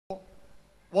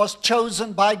was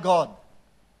chosen by God.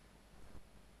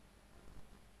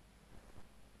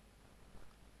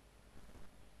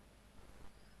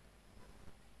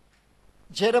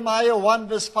 Jeremiah 1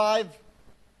 verse 5.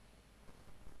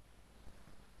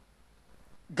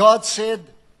 God said,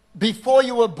 before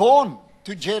you were born,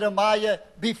 to Jeremiah,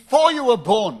 before you were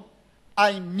born,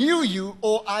 I knew you,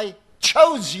 or I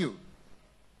chose you.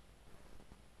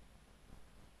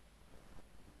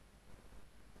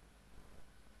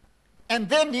 And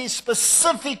then he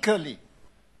specifically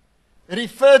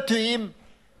referred to him,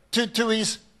 to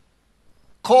his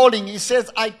calling. He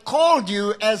says, I called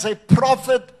you as a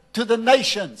prophet to the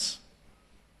nations.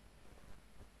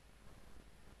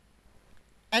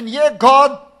 And here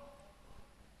God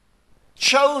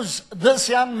chose this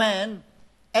young man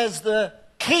as the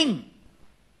king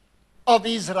of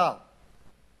Israel.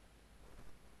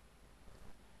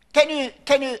 Can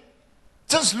you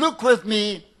just look with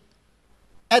me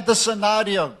at the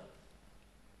scenario?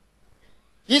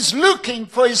 He's looking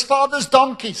for his father's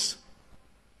donkeys.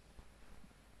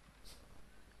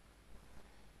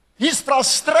 He's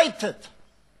frustrated.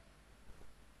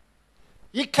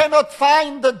 He cannot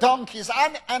find the donkeys.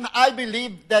 And I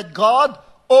believe that God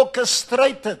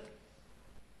orchestrated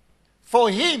for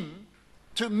him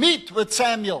to meet with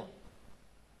Samuel.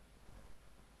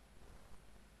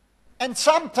 And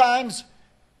sometimes,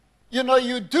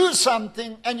 you do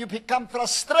something and you become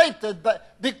frustrated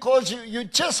because you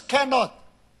just cannot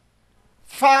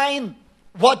find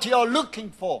what you're looking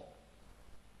for.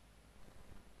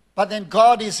 But then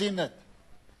God is in it.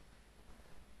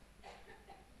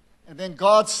 And then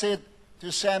God said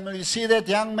to Samuel, you see that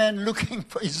young man looking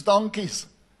for his donkeys?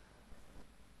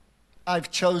 I've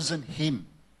chosen him.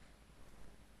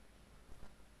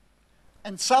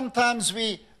 And sometimes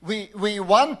we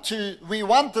want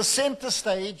the center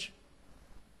stage.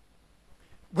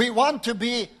 We want to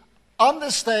be on the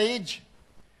stage.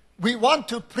 We want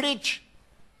to preach,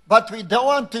 but we don't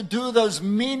want to do those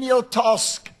menial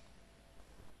tasks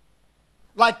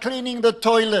like cleaning the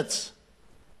toilets,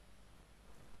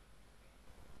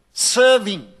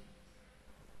 serving.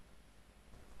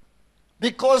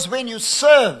 Because when you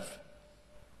serve,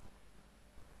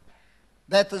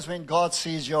 that is when God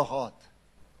sees your heart.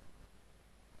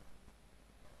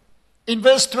 In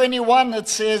verse 21 it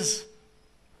says,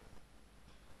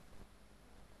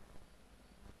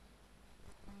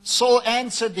 Saul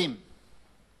answered him,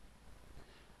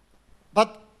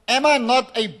 but am I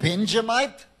not a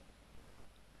Benjamite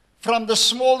from the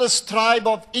smallest tribe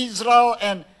of Israel,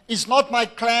 and is not my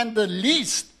clan the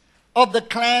least of the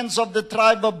clans of the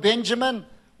tribe of Benjamin?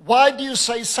 Why do you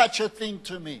say such a thing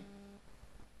to me?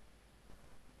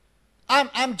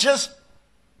 I'm just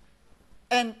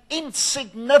an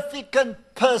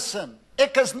insignificant person.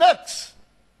 Ek is niks.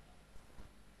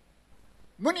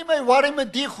 Moenie my worry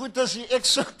met die goed as ek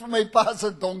soek vir my pa se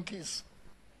donkies.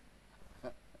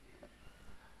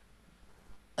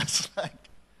 It's like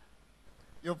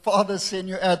your father sent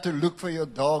you out to look for your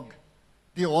dog.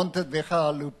 Die hond het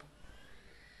weggehaloop.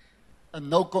 En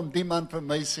nou kom die man vir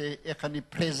my sê, ek gaan die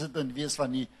president wees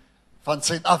van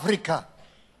Suid-Afrika.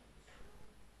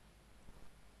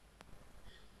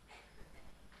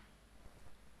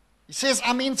 He says,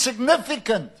 I'm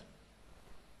insignificant.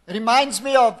 It reminds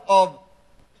me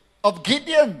of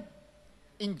Gideon.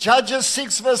 In Judges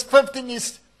 6 verse 15,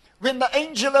 is when the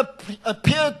angel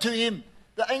appeared to him,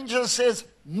 the angel says,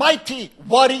 mighty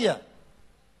warrior.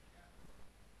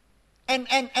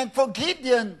 And for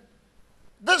Gideon,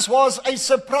 this was a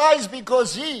surprise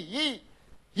because he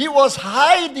was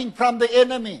hiding from the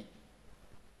enemy.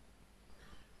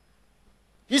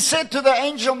 He said to the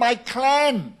angel, my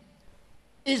clan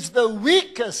is the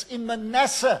weakest in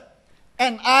Manasseh,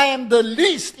 and I am the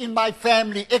least in my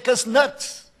family. Ek is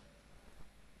niks.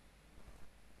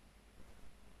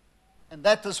 And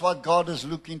that is what God is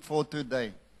looking for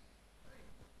today.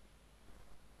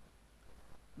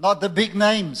 Not the big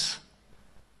names.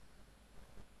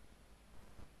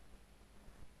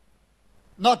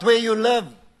 Not where you live.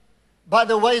 By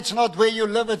the way, it's not where you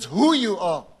live, it's who you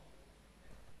are.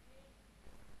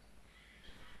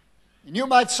 And you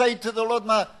might say to the Lord,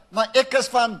 maar ek is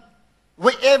van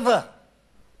wherever.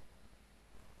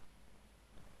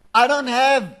 I don't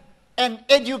have an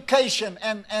education.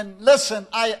 And listen,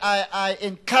 I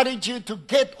encourage you to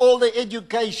get all the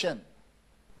education.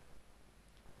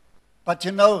 But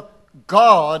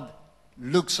God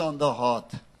looks on the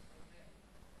heart.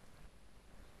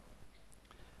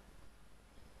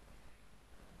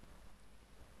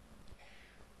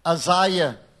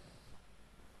 Isaiah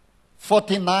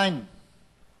 49,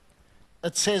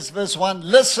 it says, verse 1,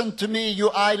 listen to me, you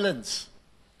islands.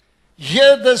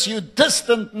 Hear this, you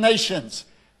distant nations.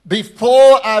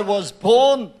 Before I was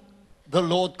born, the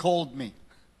Lord called me.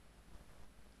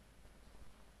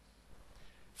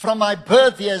 From my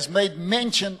birth, He has made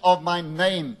mention of my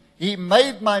name. He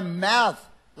made my mouth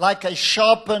like a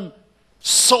sharpened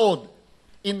sword.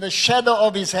 In the shadow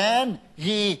of His hand,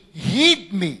 He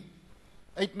hid me.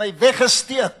 Hy het my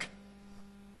weggesteek.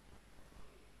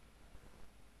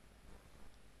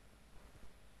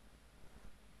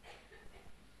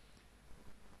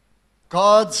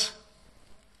 God's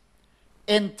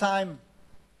end time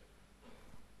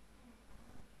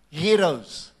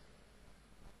heroes.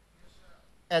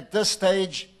 At this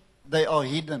stage, they are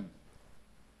hidden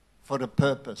for a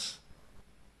purpose.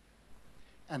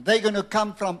 And they're going to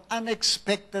come from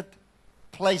unexpected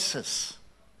places.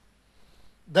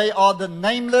 They are the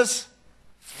nameless,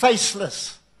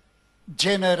 faceless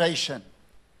generation.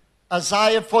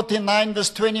 Isaiah 49 verse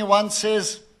 21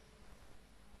 says,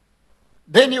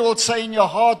 then you will say in your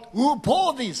heart, who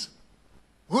bore these?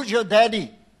 Who's your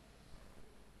daddy?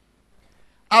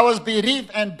 I was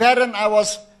bereaved and barren. I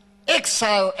was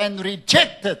exiled and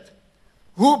rejected.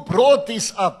 Who brought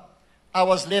this up? I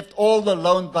was left all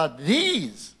alone. But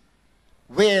these,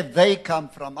 where they come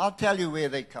from, I'll tell you where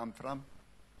they come from.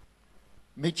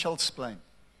 Mitchell's Plain.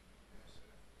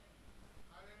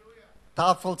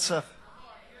 Tafelsig.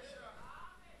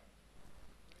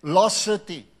 Lost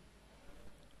City.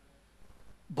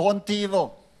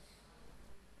 Bonteheuwel.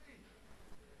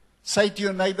 Say to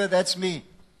your neighbor, that's me.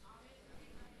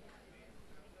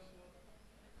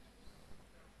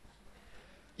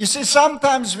 You see,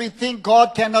 sometimes we think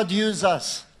God cannot use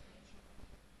us.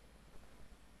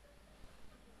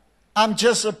 I'm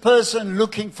just a person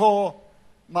looking for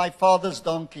my father's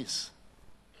donkeys.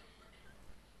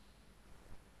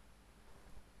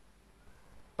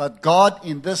 But God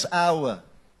in this hour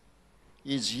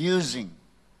is using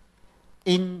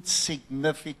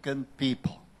insignificant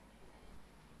people.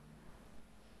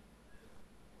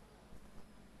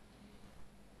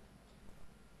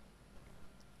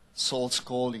 Saul's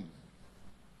calling.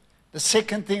 The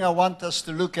second thing I want us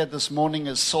to look at this morning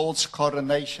is Saul's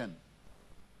coronation.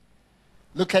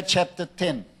 Look at chapter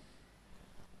 10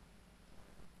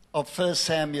 of 1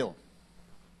 Samuel.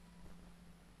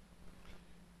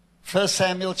 1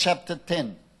 Samuel chapter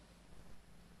 10.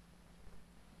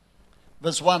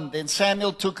 Verse 1, then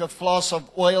Samuel took a flask of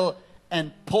oil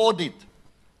and poured it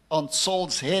on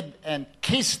Saul's head and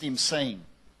kissed him, saying,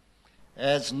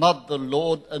 has not the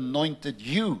Lord anointed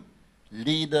you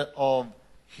leader of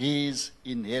his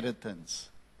inheritance?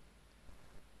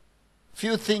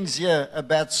 Few things here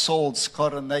about Saul's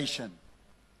coronation.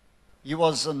 He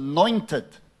was anointed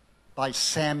by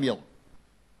Samuel.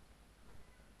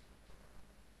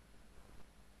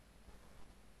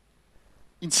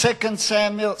 In 2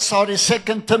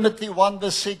 Timothy 1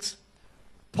 verse 6,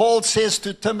 Paul says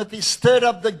to Timothy, stir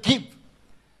up the gift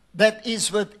that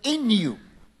is within you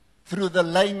through the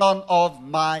laying on of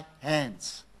my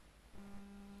hands.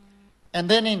 And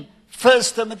then in 1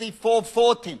 Timothy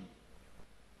 4:14,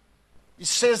 he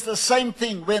says the same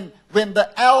thing when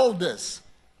the elders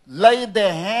laid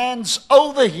their hands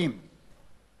over him.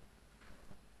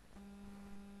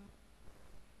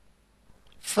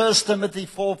 1 Timothy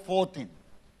 4:14.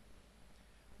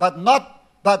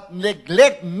 But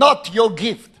neglect not your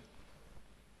gift,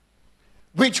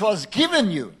 which was given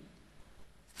you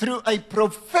through a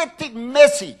prophetic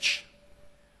message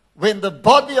when the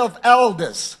body of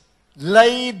elders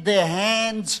laid their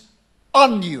hands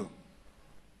on you.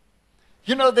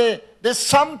 You know, there's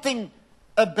something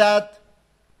about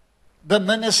the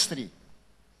ministry.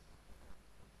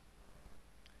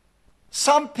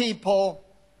 Some people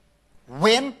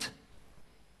went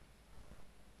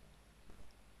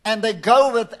and they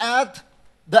go without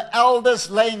the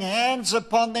elders laying hands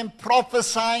upon them,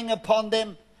 prophesying upon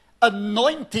them,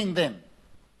 anointing them.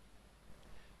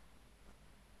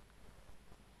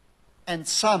 And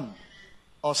some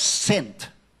are sent.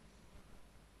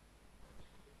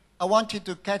 I want you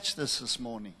to catch this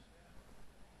morning.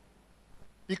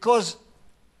 Because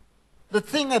the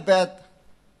thing about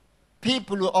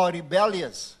people who are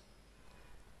rebellious,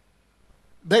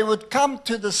 they would come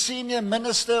to the senior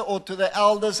minister or to the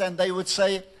elders and they would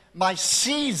say, my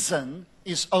season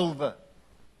is over.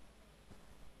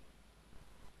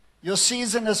 Your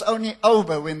season is only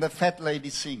over when the fat lady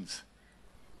sings.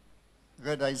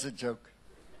 Good, that's a joke.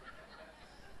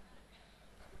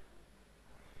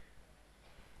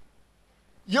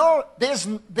 There's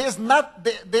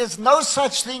no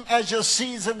such thing as your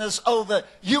season is over.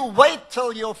 You wait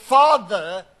till your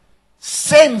father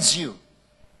sends you.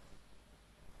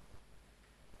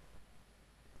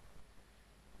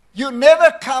 You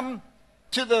never come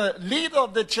to the leader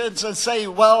of the church and say,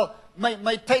 well, my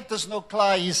tyd is nou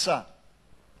klaar hiersa.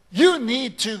 You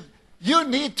need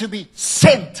to be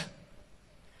sent.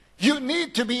 You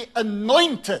need to be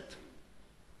anointed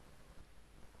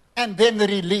and then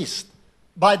released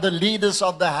by the leaders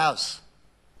of the house.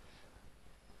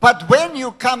 But when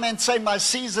you come and say, my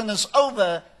season is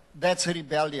over, that's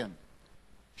rebellion.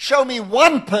 Show me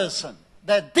one person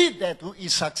that did that who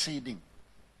is succeeding.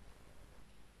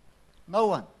 No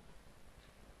one.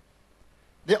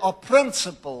 There are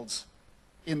principles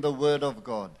in the Word of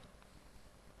God.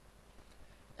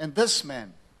 And this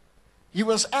man, he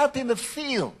was out in the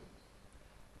field.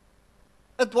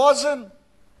 It wasn't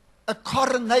a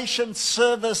coronation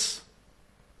service.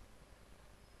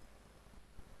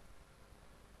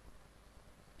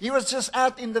 He was just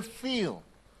out in the field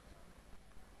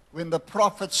when the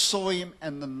prophet saw him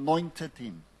and anointed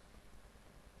him.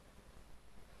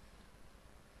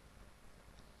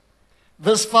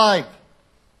 Verse 5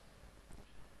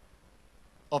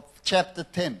 of chapter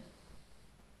 10.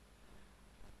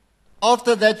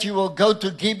 After that you will go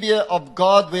to Gibeah of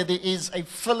God, where there is a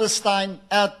Philistine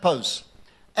outpost.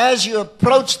 As you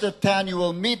approach the town, you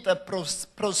will meet a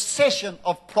procession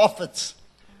of prophets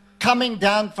coming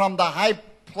down from the high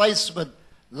place with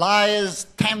lyres,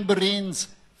 tambourines,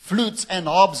 flutes, and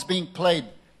harps being played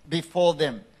before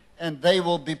them. And they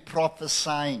will be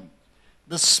prophesying.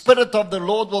 The Spirit of the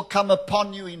Lord will come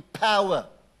upon you in power.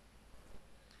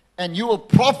 And you will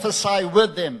prophesy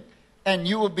with them. And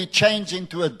you will be changed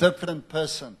into a different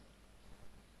person.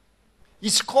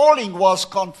 His calling was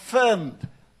confirmed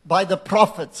by the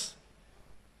prophets.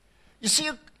 You see,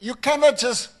 you cannot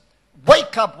just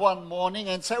wake up one morning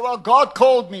and say, well, God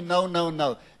called me. No, no,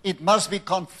 no. It must be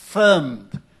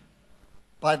confirmed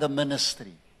by the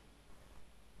ministry.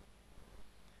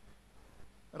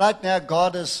 Right now,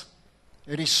 God is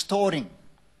restoring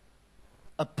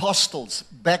apostles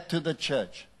back to the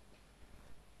church.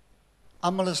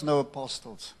 Almal is no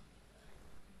apostles.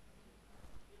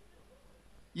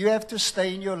 You have to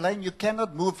stay in your lane. You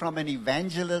cannot move from an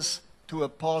evangelist to a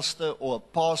pastor or a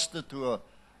pastor to a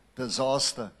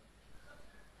disaster.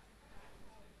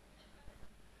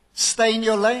 Stay in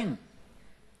your lane.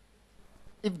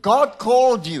 If God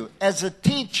called you as a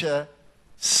teacher,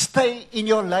 stay in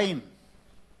your lane.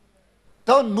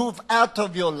 Don't move out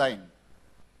of your lane.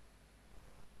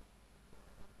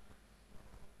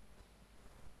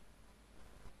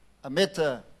 I met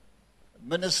a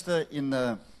minister in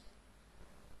the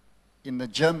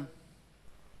gym.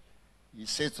 He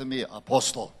said to me,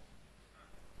 Apostle,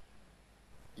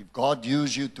 if God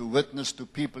used you to witness to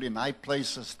people in high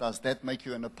places, does that make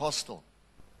you an apostle?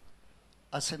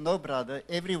 I said, no, brother,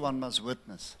 everyone must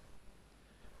witness.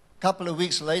 A couple of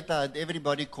weeks later, I had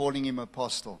everybody calling him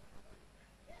apostle.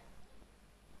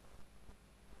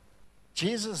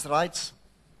 Jesus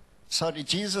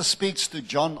speaks to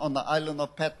John on the island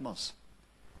of Patmos.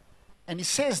 And he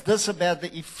says this about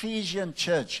the Ephesian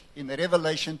church in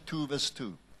Revelation 2 verse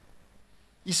 2.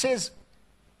 He says,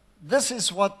 this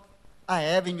is what I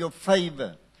have in your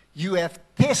favor. You have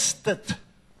tested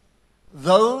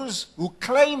those who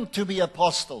claim to be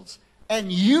apostles,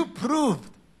 and you proved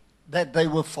that they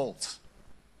were false.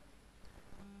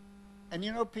 And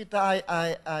you know, Peter,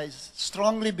 I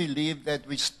strongly believe that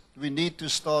we need to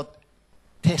start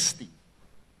testing.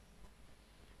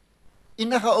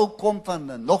 Enige ou kom van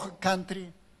nog 'n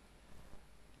country,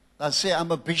 dan sê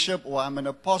I'm a bishop or I'm an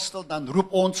apostle, dan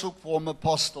roep ons ook vir hom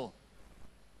apostle.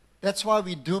 That's why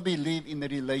we do believe in the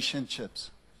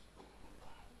relationships.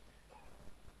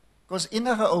 Because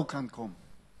enige ou kan kom.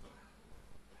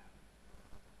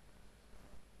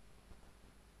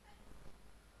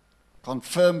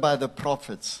 Confirmed by the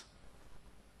prophets.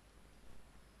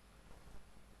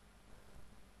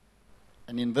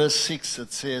 And in verse 6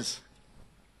 it says,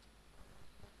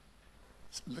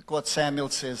 look what Samuel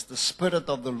says, the Spirit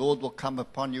of the Lord will come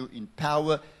upon you in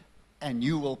power and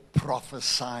you will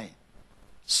prophesy.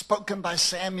 Spoken by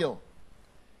Samuel.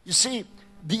 You see,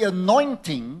 the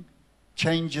anointing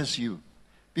changes you.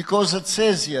 Because it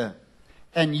says here,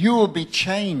 and you will be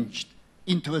changed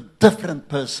into a different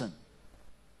person.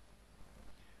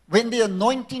 When the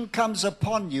anointing comes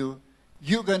upon you,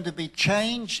 you're going to be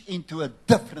changed into a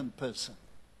different person.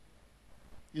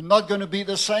 You're not going to be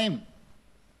the same.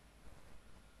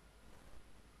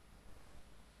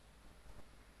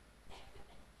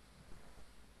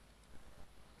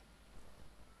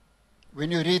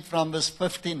 When you read from verse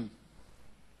 15,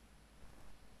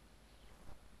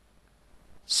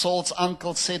 Saul's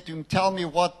uncle said to him, tell me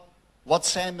what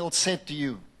Samuel said to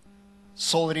you.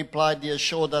 Saul replied, he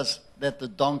assured us that the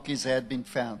donkeys had been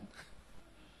found.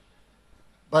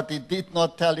 But he did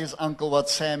not tell his uncle what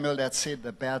Samuel had said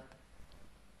about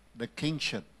the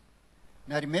kingship.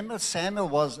 Now remember, Samuel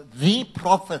was the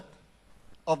prophet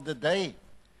of the day.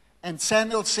 And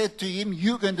Samuel said to him,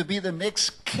 you're going to be the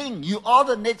next king. You are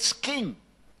the next king.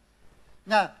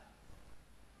 Now,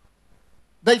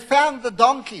 they found the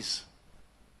donkeys.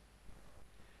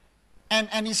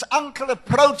 And his uncle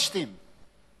approached him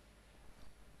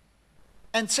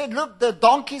and said, look, the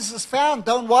donkeys is found,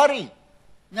 don't worry.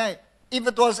 Now, if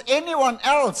it was anyone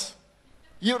else,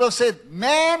 you would have said,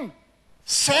 man,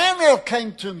 Samuel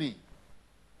came to me.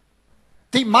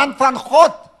 Die man van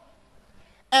God.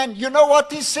 And you know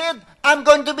what he said? I'm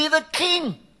going to be the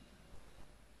king.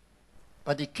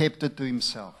 But he kept it to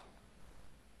himself.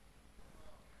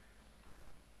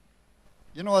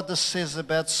 You know what this says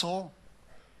about Saul?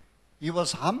 He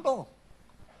was humble.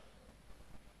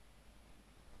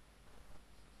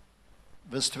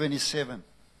 Verse 27.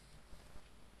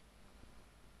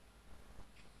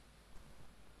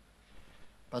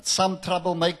 But some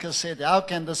troublemakers said, how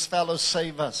can this fellow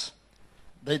save us?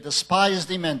 They despised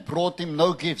him and brought him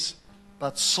no gifts.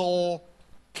 But Saul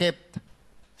kept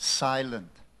silent.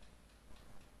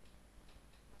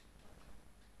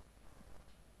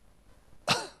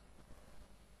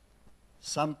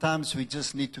 Sometimes we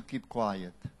just need to keep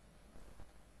quiet.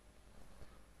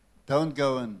 Don't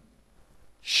go and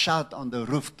shout on the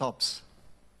rooftops.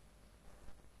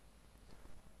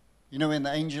 You know, when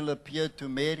the angel appeared to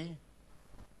Mary,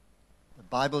 the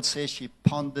Bible says she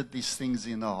pondered these things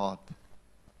in her heart.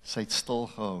 Sy het stil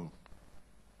gehou.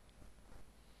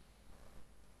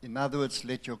 In other words,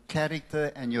 let your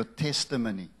character and your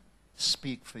testimony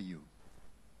speak for you.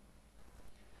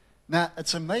 Now,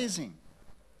 it's amazing.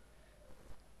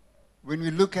 When we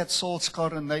look at Saul's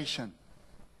coronation,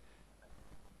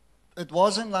 it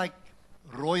wasn't like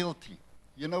royalty.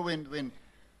 You know, when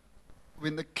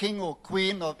the king or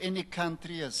queen of any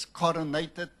country is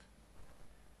coronated,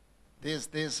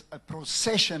 there's a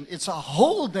procession. It's a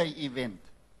whole day event.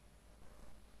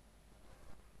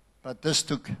 But this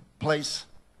took place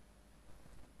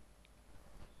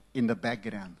in the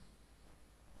background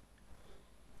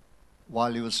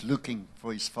while he was looking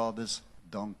for his father's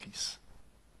donkeys.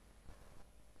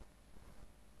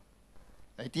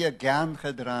 Hy het nie 'n gown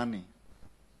gedra nie.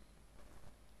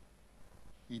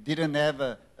 He didn't have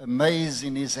a mace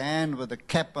in his hand with a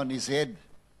cap on his head.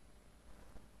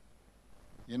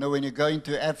 You know, when you go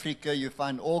into Africa, you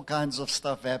find all kinds of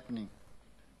stuff happening.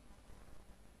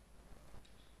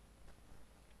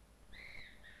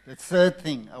 The third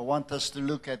thing I want us to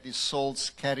look at is Saul's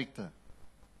character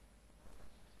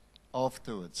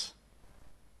afterwards.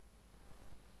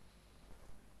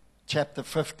 Chapter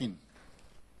 15.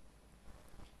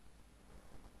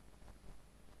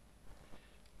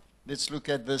 Let's look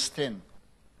at verse 10.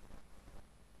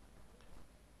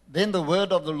 Then the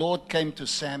word of the Lord came to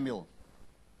Samuel.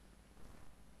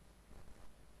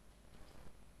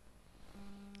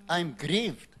 I'm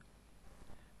grieved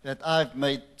that I've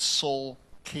made Saul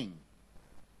king,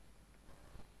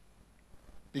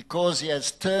 because he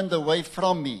has turned away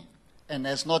from me and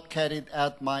has not carried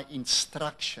out my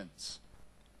instructions.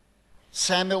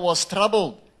 Samuel was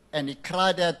troubled, and he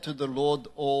cried out to the Lord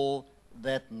all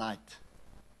that night.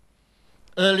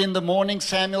 Early in the morning,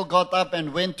 Samuel got up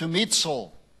and went to meet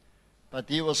Saul, but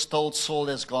he was told Saul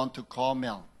has gone to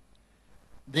Carmel.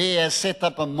 There he has set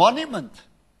up a monument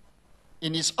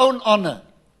in his own honor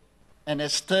and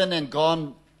has turned and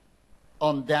gone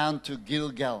on down to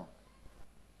Gilgal.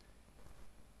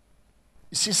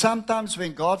 You see, sometimes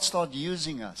when God starts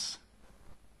using us,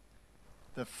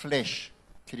 the flesh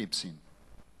creeps in.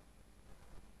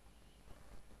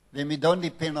 Then we don't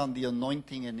depend on the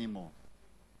anointing anymore.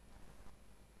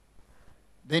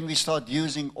 Then we start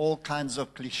using all kinds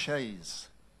of cliches.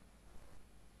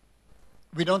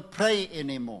 We don't pray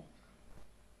anymore.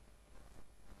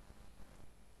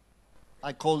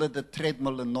 I call it the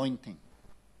treadmill anointing.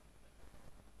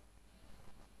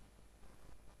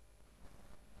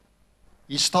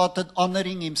 He started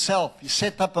honoring himself. He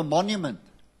set up a monument.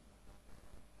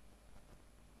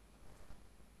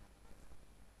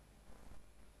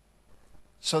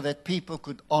 So that people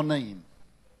could honor him.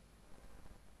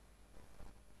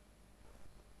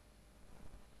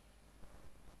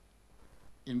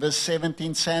 In verse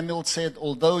 17, Samuel said,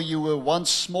 although you were once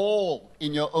small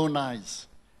in your own eyes,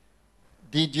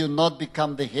 did you not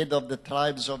become the head of the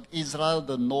tribes of Israel?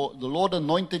 The Lord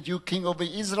anointed you king over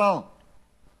Israel.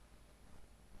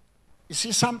 You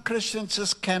see, some Christians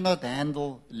just cannot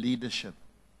handle leadership.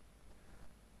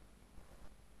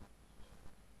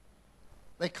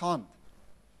 They can't.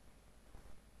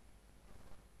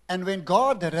 And when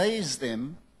God raised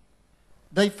them,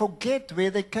 They forget where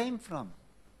they came from.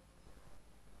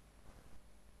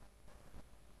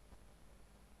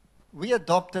 We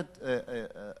adopted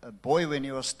a boy when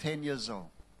he was 10 years old.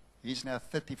 He's now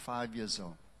 35 years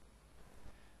old.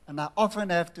 And I often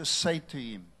have to say to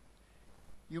him,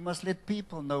 you must let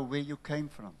people know where you came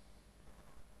from.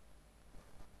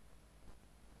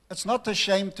 It's not a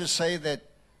shame to say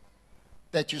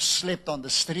that you slept on the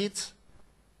streets.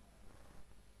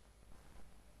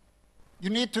 You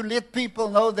need to let people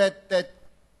know that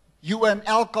you were an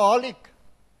alcoholic.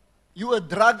 You were a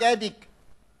drug addict.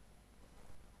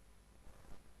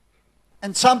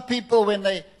 And some people, when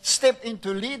they step into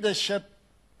leadership,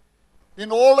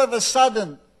 then all of a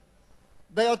sudden,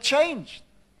 they are changed.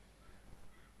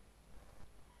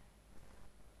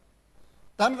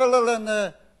 Dan wil hulle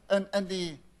in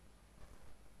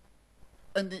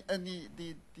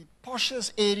die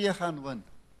poshest area gaan woon.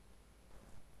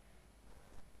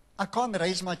 I can't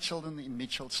raise my children in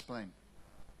Mitchell's Plain.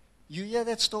 You hear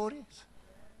that story?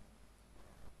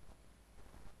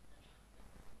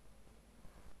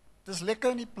 Dis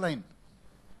lekker in die plein.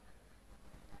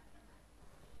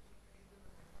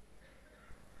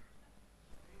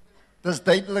 Dis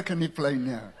duidelik in die plein,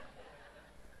 ja.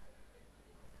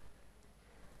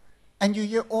 And you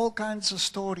hear all kinds of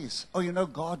stories. Oh, you know,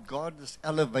 God has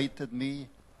elevated me.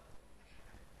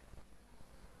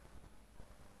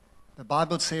 The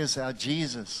Bible says how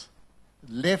Jesus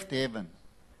left heaven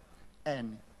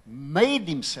and made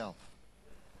himself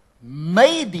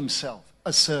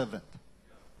a servant.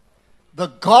 The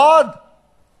God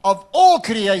of all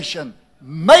creation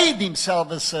made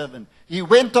himself a servant. He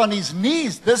went on his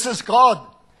knees, this is God,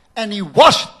 and he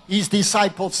washed his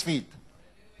disciples' feet.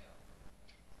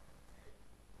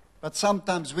 But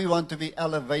sometimes we want to be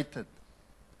elevated.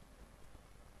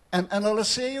 And hulle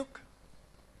sê ook,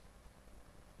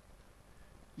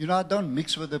 you know, I don't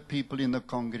mix with the people in the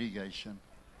congregation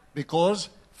because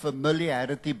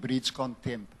familiarity breeds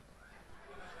contempt.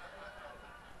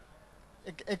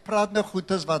 Ek praat nou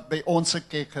goed as wat by ons se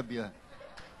kerk gebeur.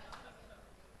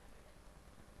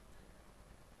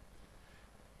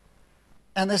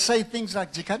 And they say things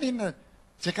like, jy kan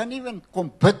nie even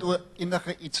kom bid oor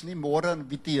enige iets nie, môre in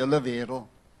die hele wêreld.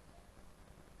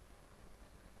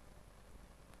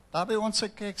 Daar by ons se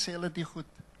kerk sê hulle die goed.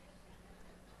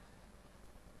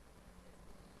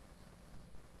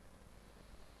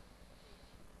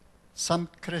 Some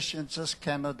Christians just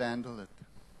cannot handle it.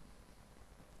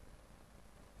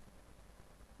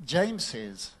 James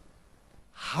says,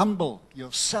 humble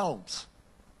yourselves.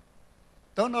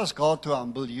 Don't ask God to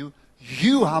humble you.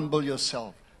 You humble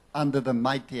yourself under the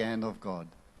mighty hand of God.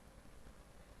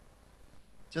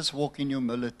 Just walk in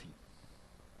humility.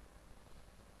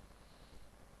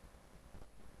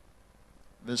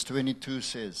 Verse 22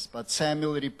 says, but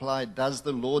Samuel replied, does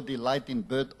the Lord delight in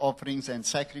burnt offerings and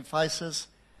sacrifices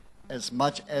as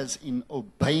much as in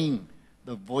obeying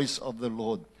the voice of the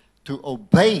Lord? To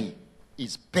obey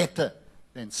is better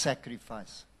than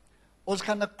sacrifice. Ons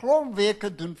gaan 'n klomp weke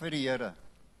doen vir die Here,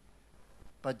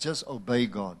 but just obey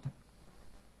God.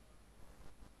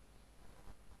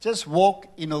 Just walk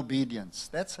in obedience.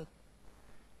 That's it.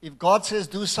 If God says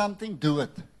do something, do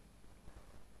it.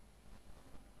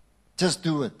 Just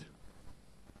do it.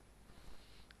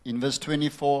 In verse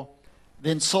 24,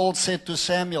 then Saul said to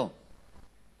Samuel,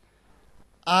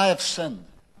 I have sinned.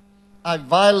 I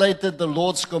violated the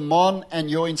Lord's command and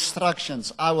your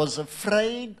instructions. I was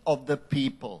afraid of the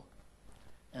people,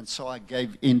 and so I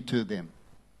gave in to them.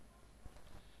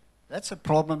 That's a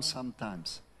problem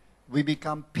sometimes. We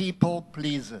become people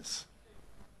pleasers.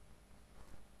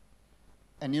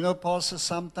 And you know, Pastor,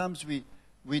 sometimes we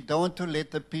don't want to let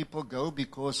the people go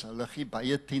because hulle gee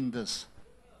baie tiendes.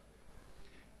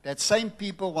 That same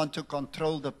people want to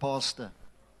control the pastor.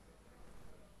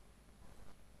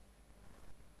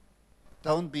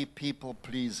 Don't be people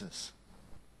pleasers.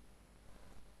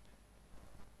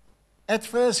 At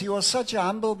first, he was such a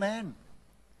humble man.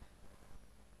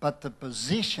 But the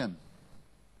position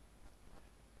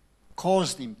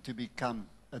caused him to become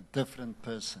a different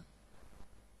person.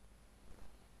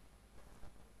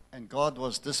 And God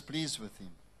was displeased with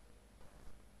him.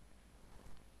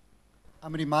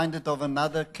 I'm reminded of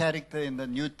another character in the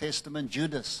New Testament,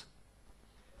 Judas.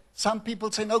 Some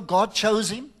people say, no, God chose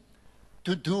him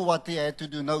to do what he had to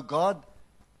do. No, God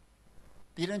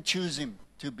didn't choose him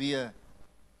to be a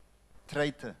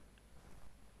traitor.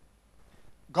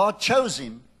 God chose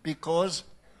him because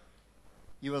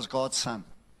he was God's son.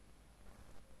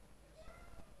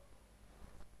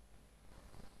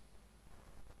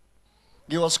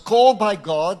 He was called by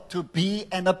God to be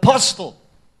an apostle.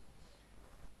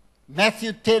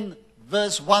 Matthew 10,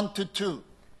 verse 1 to 2.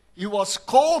 He was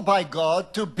called by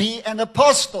God to be an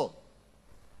apostle.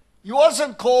 He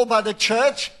wasn't called by the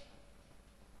church.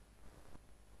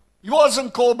 He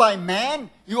wasn't called by man.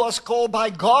 He was called by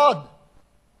God.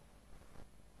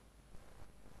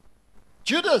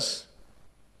 Judas.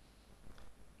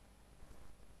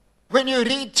 When you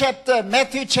read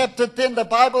Matthew chapter 10, the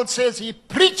Bible says he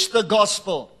preached the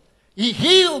gospel. He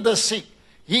healed the sick.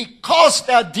 He cast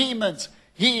out demons.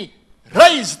 He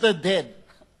raised the dead.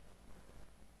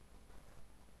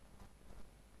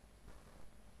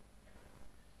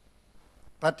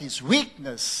 But his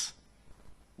weakness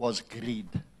was greed.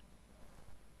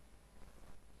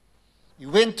 He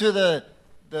went to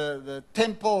the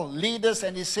temple leaders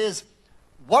and he says,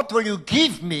 "What will you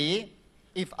give me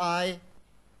if I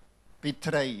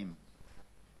betray him?"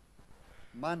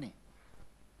 Money.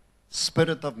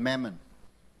 Spirit of mammon.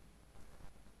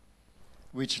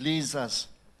 Which leads us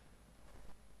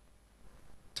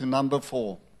to number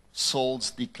 4,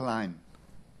 Saul's decline.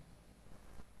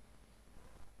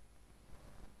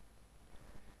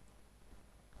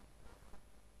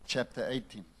 Chapter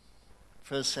 18.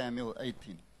 1 Samuel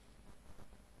 18.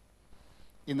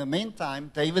 In the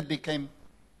meantime, David became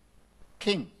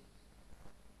king.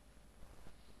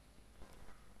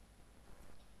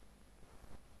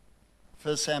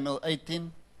 First Samuel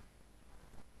 18,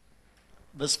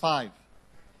 verse 5.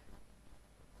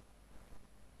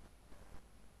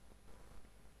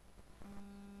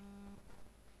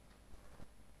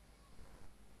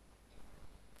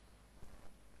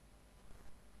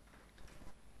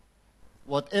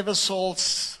 Whatever Saul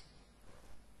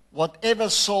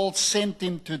sent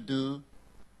him to do.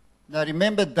 Now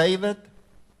remember, David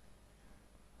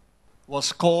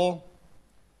was called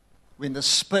when the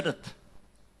Spirit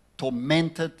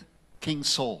tormented King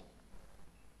Saul.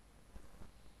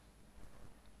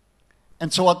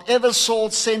 And so whatever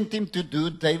Saul sent him to do,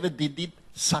 David did it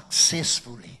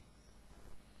successfully.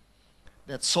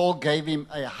 That Saul gave him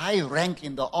a high rank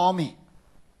in the army.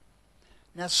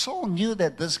 Now Saul knew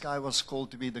that this guy was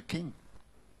called to be the king.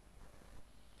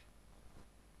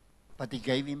 But he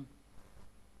gave him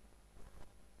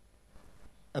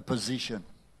a position.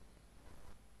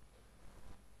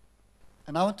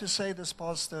 And I want to say this,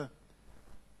 Pastor.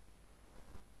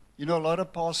 You know, a lot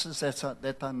of pastors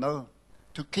that I know,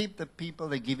 to keep the people,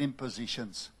 they give him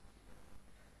positions.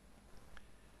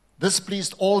 This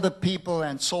pleased all the people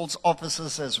and Saul's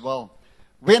officers as well.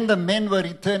 When the men were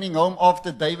returning home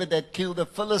after David had killed the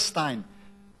Philistine,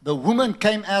 the women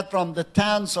came out from the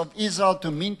towns of Israel to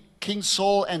meet King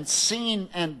Saul and singing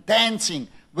and dancing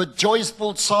with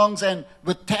joyful songs and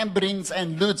with tambourines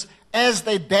and lutes. As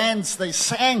they danced, they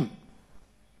sang.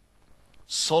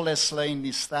 Saul has slain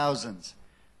his thousands,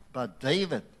 but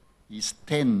David his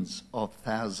tens of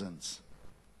thousands.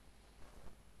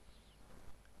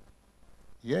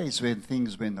 Here is when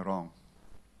things went wrong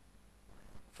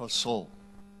for Saul.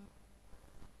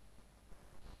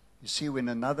 You see, when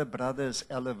another brother is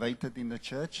elevated in the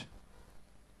church,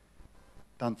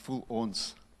 dan voel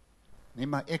ons, nee,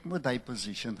 maar ek moet die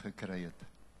position gekry het.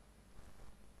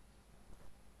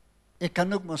 Ek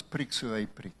kan ook mos preek so hy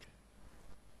preek.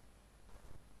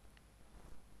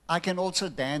 I can also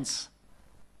dance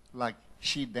like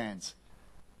she danced.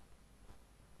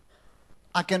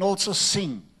 I can also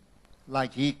sing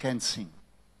like he can sing.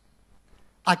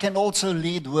 I can also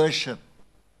lead worship.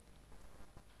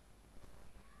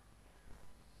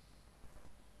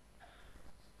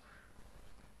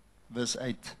 Verse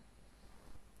 8.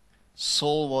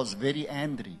 Saul was very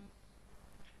angry.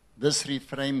 This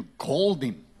refrain called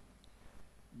him.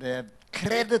 They have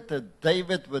credited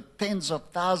David with tens of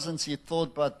thousands, he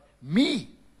thought, but me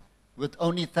with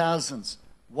only thousands.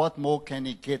 What more can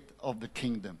he get of the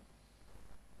kingdom?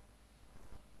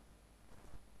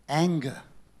 Anger.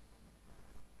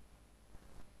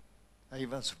 He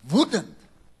was woedend.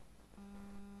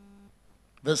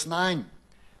 Verse 9.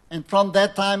 And from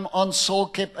that time on, Saul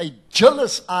kept a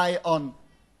jealous eye on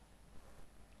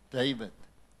David.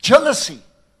 Jealousy.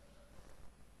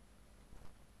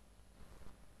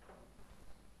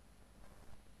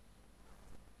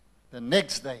 The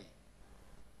next day,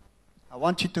 I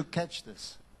want you to catch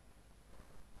this.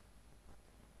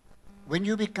 When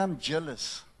you become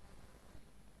jealous,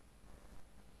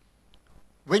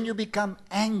 when you become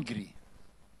angry,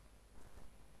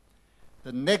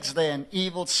 the next day an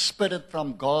evil spirit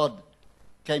from God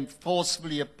came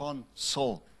forcefully upon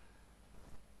Saul.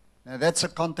 Now that's a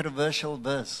controversial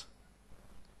verse,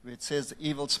 where it says the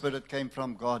evil spirit came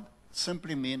from God.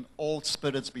 Simply mean all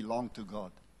spirits belong to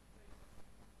God.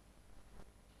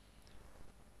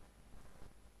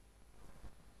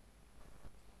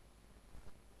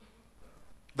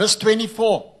 Verse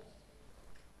 24.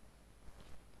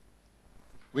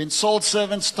 When Saul's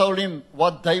servants told him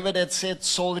what David had said,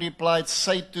 Saul replied,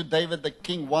 "Say to David, the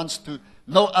king wants to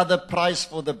no other price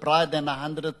for the bride than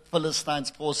 100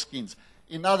 Philistines' foreskins."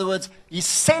 In other words, he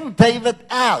sent David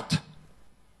out,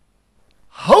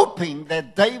 hoping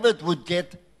that David would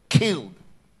get killed.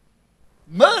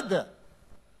 Murder.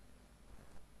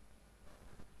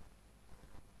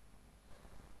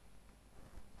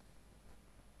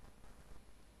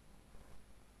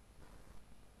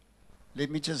 Let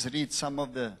me just read some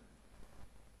of the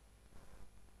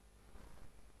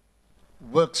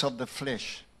works of the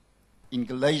flesh in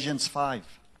Galatians 5.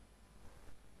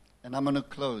 And I'm going to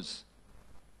close.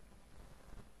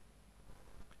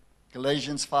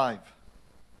 Galatians 5.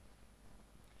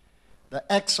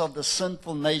 The acts of the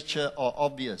sinful nature are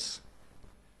obvious: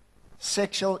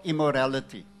 sexual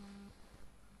immorality,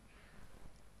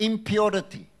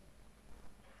 impurity,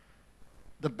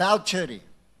 debauchery,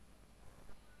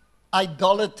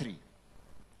 idolatry,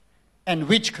 and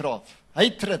witchcraft,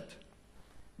 hatred,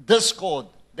 discord,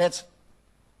 that's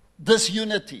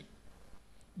disunity,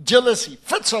 jealousy,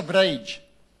 fits of rage,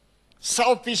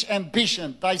 selfish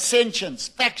ambition, dissensions,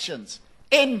 factions,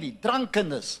 envy,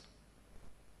 drunkenness,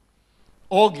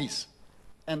 orgies,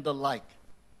 and the like.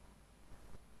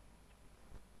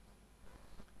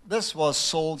 This was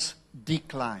Saul's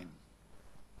decline.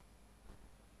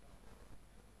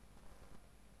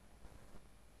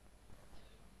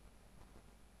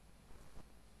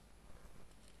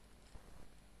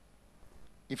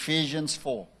 Ephesians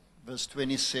 4, verse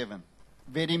 27.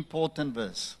 Very important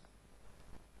verse.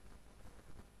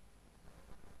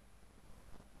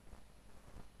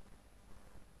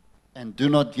 And do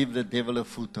not give the devil a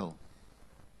foothold.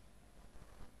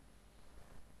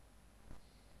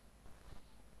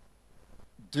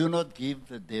 Do not give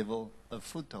the devil a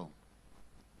foothold.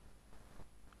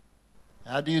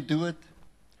 How do you do it?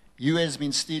 You has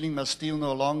been stealing, must steal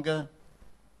no longer.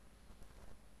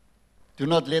 Do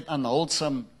not let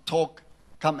unwholesome talk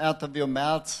come out of your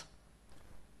mouths.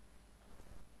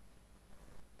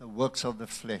 The works of the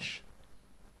flesh.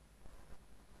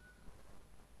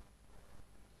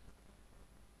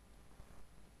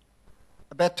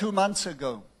 About 2 months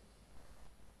ago,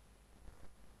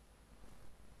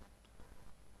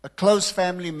 a close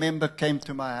family member came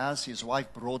to my house. His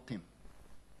wife brought him.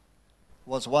 It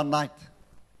was one night.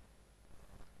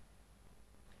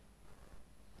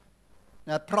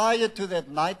 Now, prior to that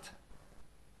night,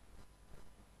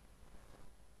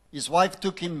 his wife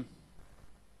took him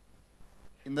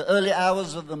in the early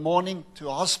hours of the morning to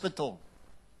a hospital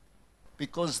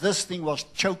because this thing was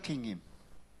choking him.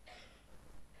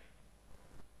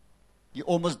 He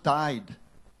almost died.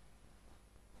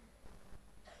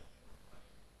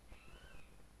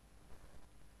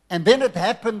 And then it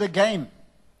happened again.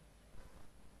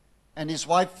 And his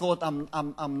wife thought,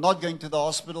 I'm not going to the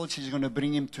hospital, she's going to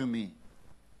bring him to me.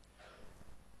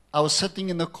 I was sitting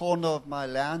in the corner of my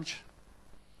lounge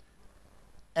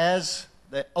as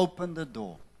they opened the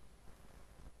door.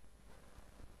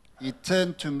 He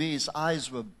turned to me, his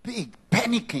eyes were big,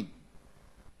 panicking.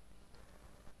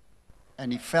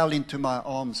 And he fell into my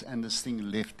arms and this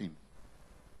thing left him.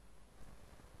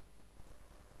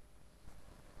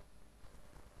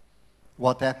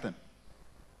 What happened?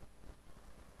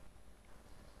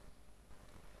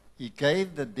 He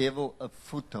gave the devil a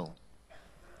foothold.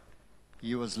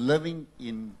 He was living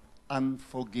in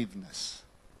unforgiveness.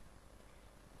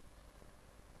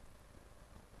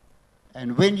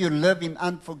 And when you live in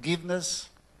unforgiveness,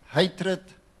 hatred,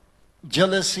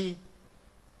 jealousy,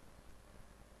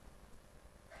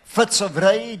 fits of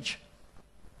rage,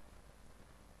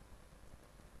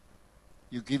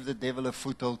 you give the devil a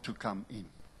foothold to come in.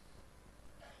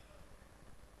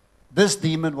 This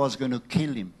demon was going to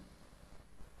kill him.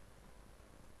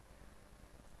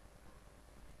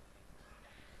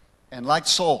 And like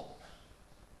Saul,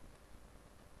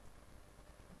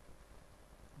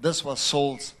 this was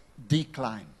Saul's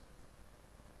decline.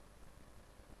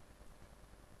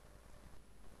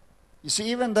 You see,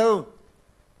 even though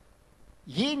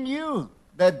he knew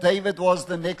that David was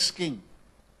the next king,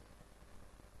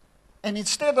 and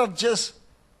instead of just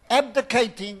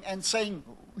abdicating and saying,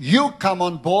 "You come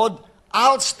on board,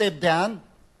 I'll step down,"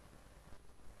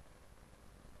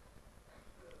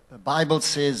 the Bible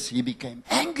says he became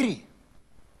angry.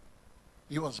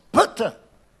 He was bitter.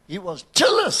 He was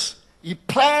jealous. He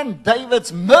planned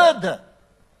David's murder.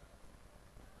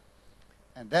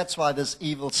 And that's why this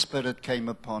evil spirit came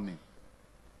upon him.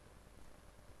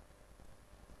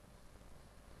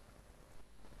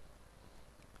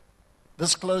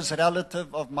 This close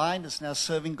relative of mine is now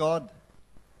serving God.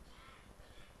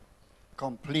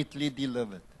 Completely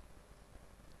delivered.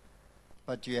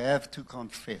 but you have to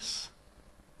confess.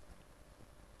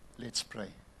 Let's pray.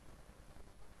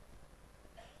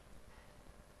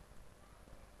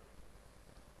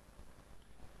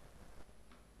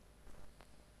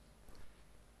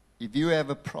 If you have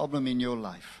a problem in your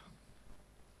life,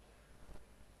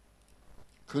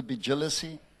 could be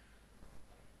jealousy,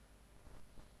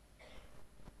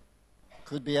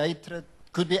 could be hatred,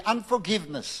 could be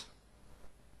unforgiveness.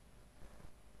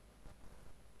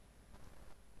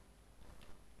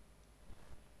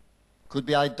 Could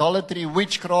be idolatry,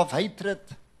 witchcraft, hatred,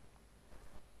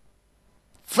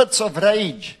 fits of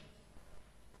rage,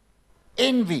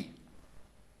 envy.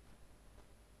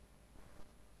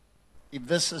 If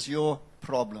this is your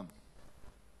problem,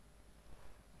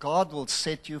 God will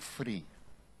set you free.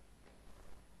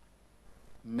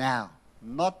 Now,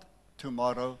 not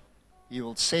tomorrow. He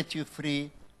will set you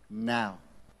free now.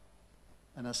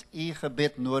 En as u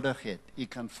gebed nodig het, u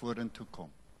kan vorentoe kom.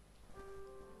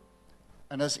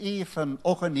 En as u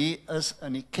vanoggend hier is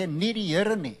en u ken nie die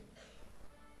Here nie,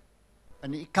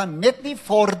 en u kan net nie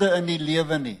vorder in die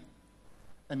lewe nie,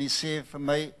 en u sê vir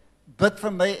my, bid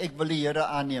vir my, ek wil die Here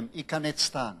aanneem, u kan net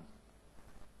staan.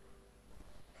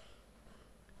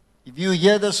 If you're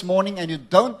here this morning and you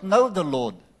don't know the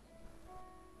Lord,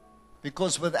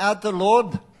 because without the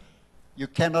Lord, you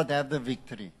cannot have the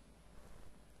victory.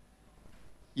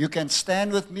 You can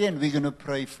stand with me and we're going to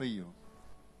pray for you.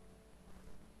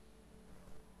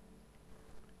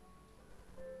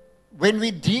 When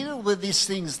we deal with these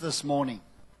things this morning,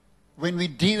 when we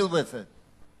deal with it,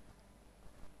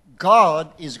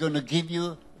 God is going to give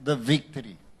you the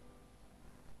victory.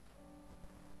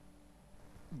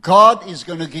 God is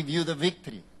going to give you the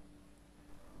victory.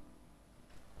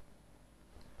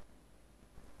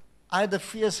 I had a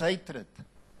fierce hatred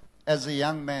as a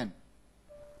young man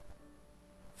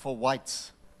for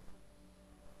whites.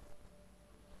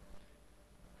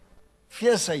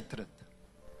 Fierce hatred.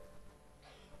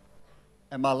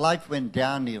 And my life went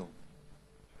downhill.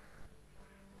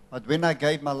 But when I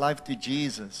gave my life to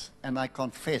Jesus and I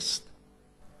confessed,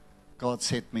 God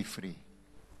set me free.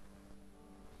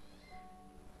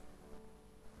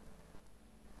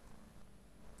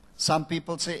 Some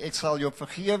people say, ek sal jou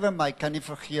vergewe, maar ek kan nie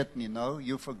vergeet nie. No,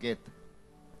 you forget.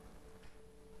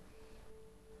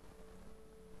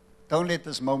 Don't let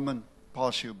this moment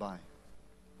pass you by.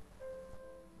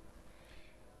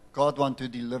 God wants to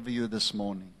deliver you this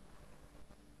morning.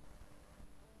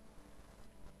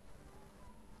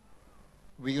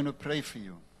 We're going to pray for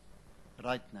you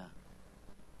right now.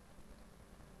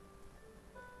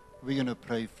 We're going to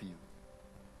pray for you.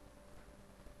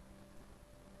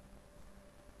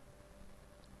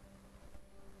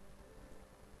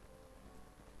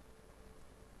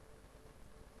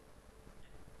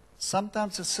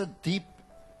 Sometimes it's so deep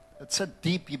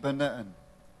hier binne-in.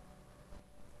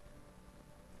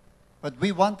 But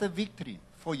we want a victory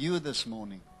for you this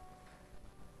morning.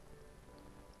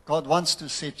 God wants to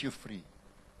set you free.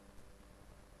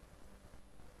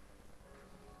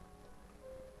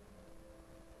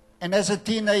 And as a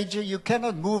teenager, you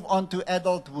cannot move on to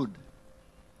adulthood.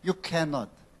 You cannot.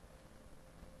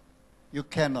 You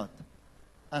cannot.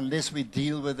 Unless we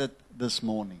deal with it this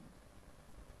morning.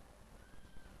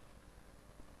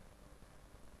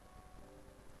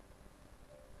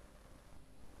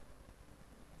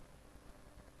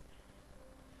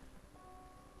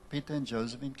 Peter and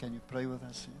Josephine, can you pray with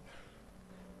us here?